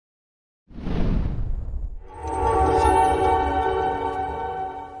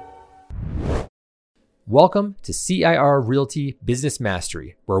Welcome to CIR Realty Business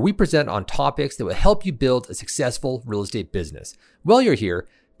Mastery, where we present on topics that will help you build a successful real estate business. While you're here,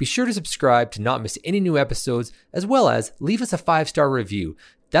 be sure to subscribe to not miss any new episodes, as well as leave us a 5-star review.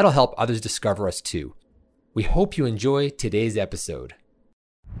 That'll help others discover us too. We hope you enjoy today's episode.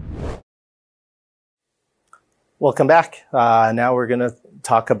 Welcome back. Now we're going to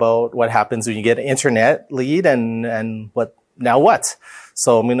talk about what happens when you get an internet lead and what.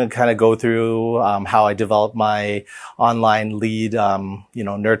 So I'm going to kind of go through how I develop my online lead,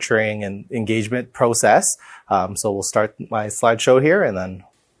 nurturing and engagement process. So we'll start my slideshow here and then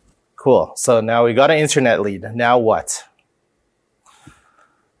cool. So now we got an internet lead. Now what?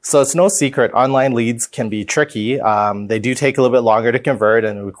 So it's no secret, online leads can be tricky. They do take a little bit longer to convert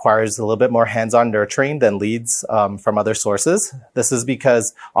and it requires a little bit more hands-on nurturing than leads from other sources. This is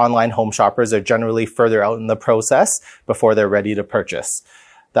because online home shoppers are generally further out in the process before they're ready to purchase.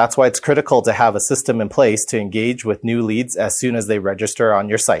 That's why it's critical to have a system in place to engage with new leads as soon as they register on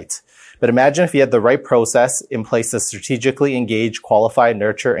your site. But imagine if you had the right process in place to strategically engage, qualify,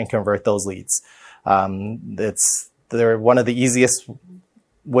 nurture, and convert those leads. They're one of the easiest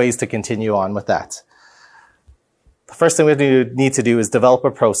ways to continue on with that. The first thing we need to do is develop a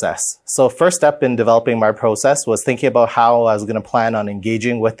process. So first step in developing my process was thinking about how I was going to plan on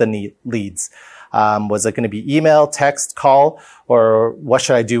engaging with the leads. Was it going to be email, text, call, or what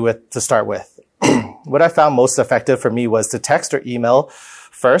should I do to start with? What I found most effective for me was to text or email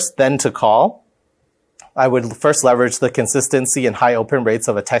first, then to call. I would first leverage the consistency and high open rates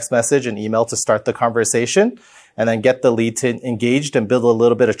of a text message and email to start the conversation, and then get the lead engaged and build a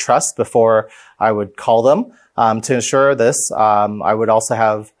little bit of trust before I would call them. To ensure this, I would also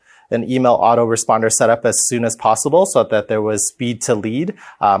have an email autoresponder set up as soon as possible so that there was speed to lead.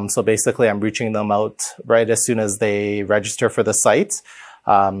 So basically, I'm reaching them out right as soon as they register for the site.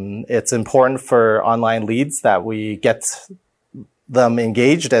 It's important for online leads that we get them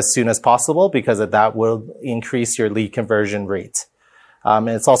engaged as soon as possible because that will increase your lead conversion rate. And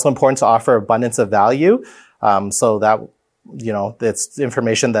it's also important to offer abundance of value. So that, it's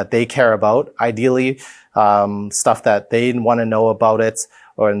information that they care about, ideally, stuff that they want to know about it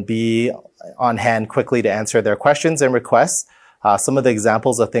and be on hand quickly to answer their questions and requests. Some of the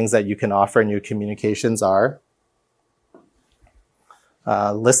examples of things that you can offer in your communications are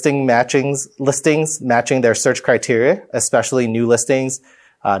listings matching their search criteria, especially new listings,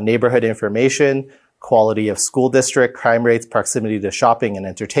 neighborhood information, quality of school district, crime rates, proximity to shopping and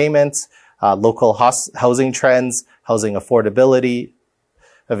entertainment, local housing trends, housing affordability,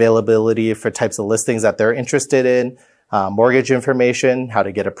 availability for types of listings that they're interested in, mortgage information, how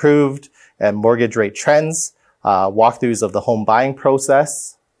to get approved, and mortgage rate trends, walkthroughs of the home buying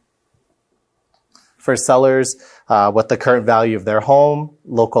process. For sellers, what the current value of their home,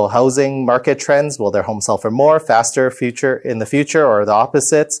 local housing market trends, will their home sell for more, faster, in the future, or the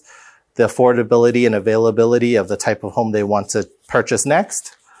opposite, the affordability and availability of the type of home they want to purchase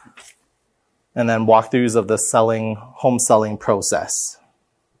next, and then walkthroughs of the home selling process.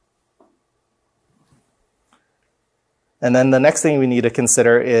 And then the next thing we need to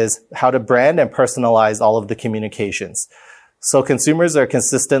consider is how to brand and personalize all of the communications. So consumers are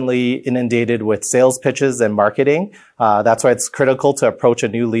consistently inundated with sales pitches and marketing. That's why it's critical to approach a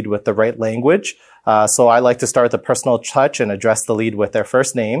new lead with the right language. So I like to start with a personal touch and address the lead with their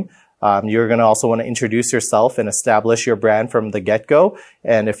first name. You're going to also want to introduce yourself and establish your brand from the get-go.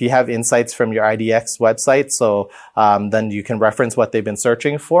 And if you have insights from your IDX website, then you can reference what they've been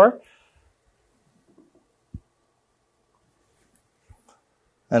searching for.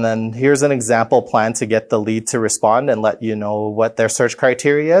 And then here's an example plan to get the lead to respond and let you know what their search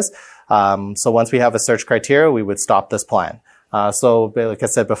criteria is. So once we have a search criteria, we would stop this plan. So like I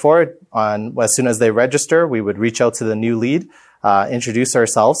said before, as soon as they register, we would reach out to the new lead, introduce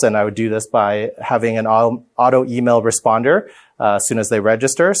ourselves, and I would do this by having an auto email responder as soon as they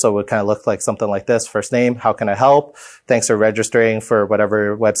register. So it would kind of look like something like this. First name, how can I help? Thanks for registering for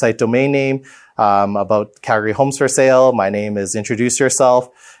whatever website domain name, about Calgary homes for sale. My name is introduce yourself.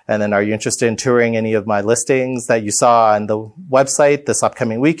 And then are you interested in touring any of my listings that you saw on the website this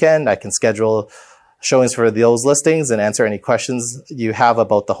upcoming weekend? I can schedule showings for those listings and answer any questions you have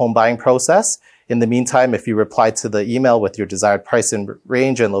about the home buying process. In the meantime, if you reply to the email with your desired price and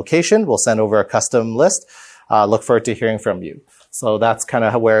range and location, we'll send over a custom list. Look forward to hearing from you. So that's kind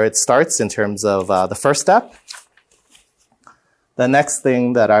of where it starts in terms of the first step. The next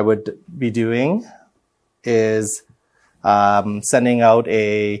thing that I would be doing is sending out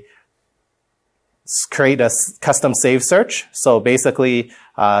create a custom save search. So basically,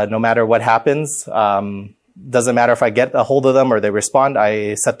 no matter what happens, doesn't matter if I get a hold of them or they respond,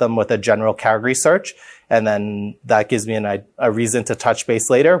 I set them with a general category search. And then that gives me a reason to touch base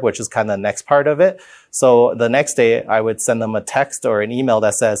later, which is kind of the next part of it. So the next day, I would send them a text or an email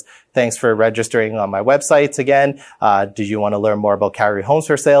that says, thanks for registering on my website again. Do you want to learn more about category homes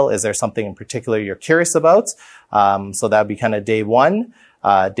for sale? Is there something in particular you're curious about? So that'd be kind of day 1.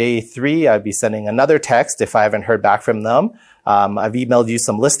 Day 3, I'd be sending another text if I haven't heard back from them. I've emailed you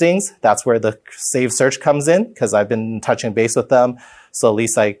some listings. That's where the save search comes in because I've been touching base with them. So at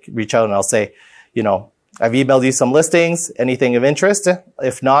least I reach out and I'll say, I've emailed you some listings, anything of interest.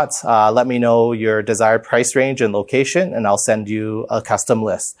 If not, let me know your desired price range and location, and I'll send you a custom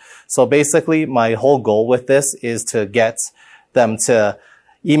list. So basically, my whole goal with this is to get them to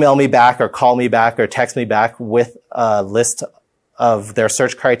email me back or call me back or text me back with a list of their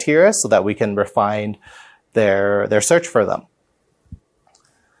search criteria so that we can refine their search for them.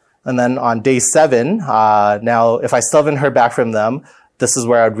 And then on day 7, now if I still haven't heard back from them, this is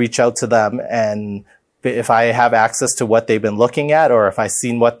where I'd reach out to them, and if I have access to what they've been looking at, or if I've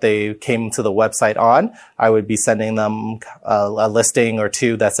seen what they came to the website on, I would be sending them a listing or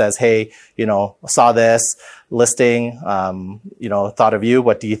two that says, hey, saw this listing, thought of you.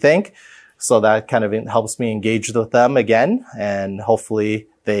 What do you think? So that kind of helps me engage with them again, and hopefully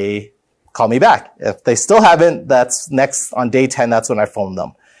they call me back. If they still haven't, that's next on day 10, that's when I phone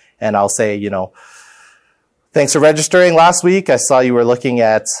them. And I'll say, thanks for registering last week. I saw you were looking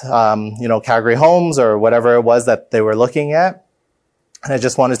at, category homes or whatever it was that they were looking at. And I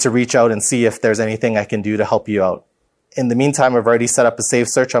just wanted to reach out and see if there's anything I can do to help you out. In the meantime, I've already set up a save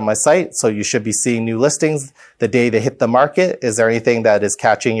search on my site, so you should be seeing new listings the day they hit the market. Is there anything that is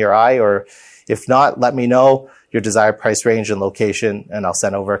catching your eye? Or if not, let me know your desired price range and location, and I'll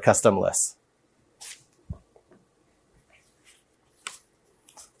send over a custom list.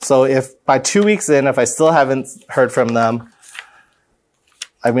 So if by 2 weeks in, if I still haven't heard from them,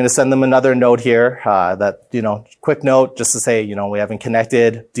 I'm going to send them another note here, quick note just to say, we haven't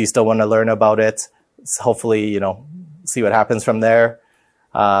connected. Do you still want to learn about it? So hopefully, see what happens from there.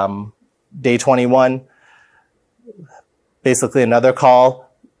 Day 21, basically another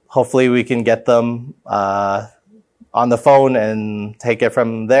call. Hopefully we can get them on the phone and take it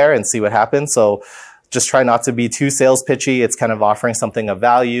from there and see what happens. So just try not to be too sales pitchy. It's kind of offering something of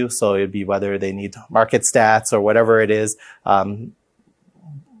value. So it'd be whether they need market stats or whatever it is. We'll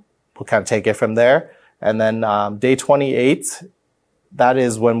kind of take it from there. And then day 28, that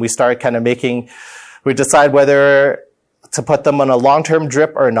is when we start kind of we decide whether to put them on a long-term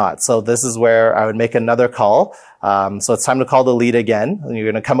drip or not. So this is where I would make another call. So it's time to call the lead again. And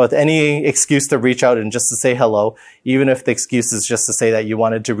you're going to come up with any excuse to reach out and just to say hello, even if the excuse is just to say that you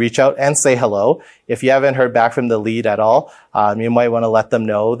wanted to reach out and say hello. If you haven't heard back from the lead at all, you might want to let them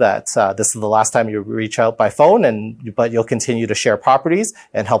know that this is the last time you reach out by phone, but you'll continue to share properties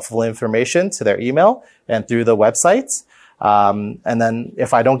and helpful information to their email and through the websites. And then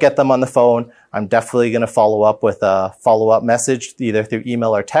if I don't get them on the phone, I'm definitely going to follow up with a follow-up message, either through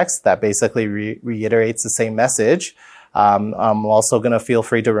email or text, that basically reiterates the same message. I'm also going to feel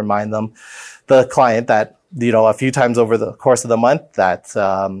free to remind the client that, a few times over the course of the month that,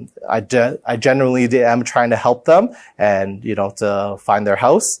 I generally am trying to help them and, to find their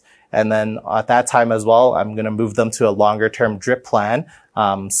house. And then at that time as well, I'm going to move them to a longer term drip plan.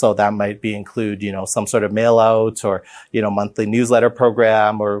 So that might include, some sort of mail out or, monthly newsletter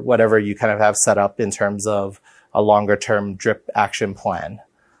program or whatever you kind of have set up in terms of a longer term drip action plan.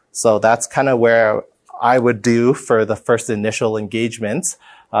 So that's kind of where I would do for the first initial engagement.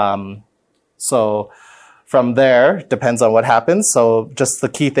 So from there, depends on what happens. So just the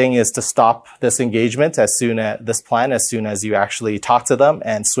key thing is to stop this engagement as soon as you actually talk to them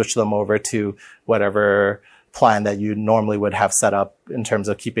and switch them over to whatever plan that you normally would have set up in terms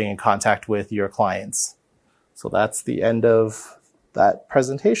of keeping in contact with your clients. So that's the end of that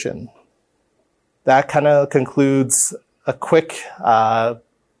presentation. That kind of concludes a quick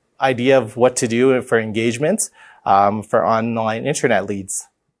idea of what to do for engagement for online internet leads.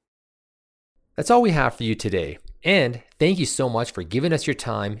 That's all we have for you today. And thank you so much for giving us your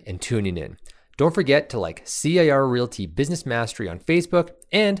time and tuning in. Don't forget to like CIR Realty Business Mastery on Facebook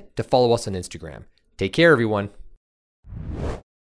and to follow us on Instagram. Take care, everyone.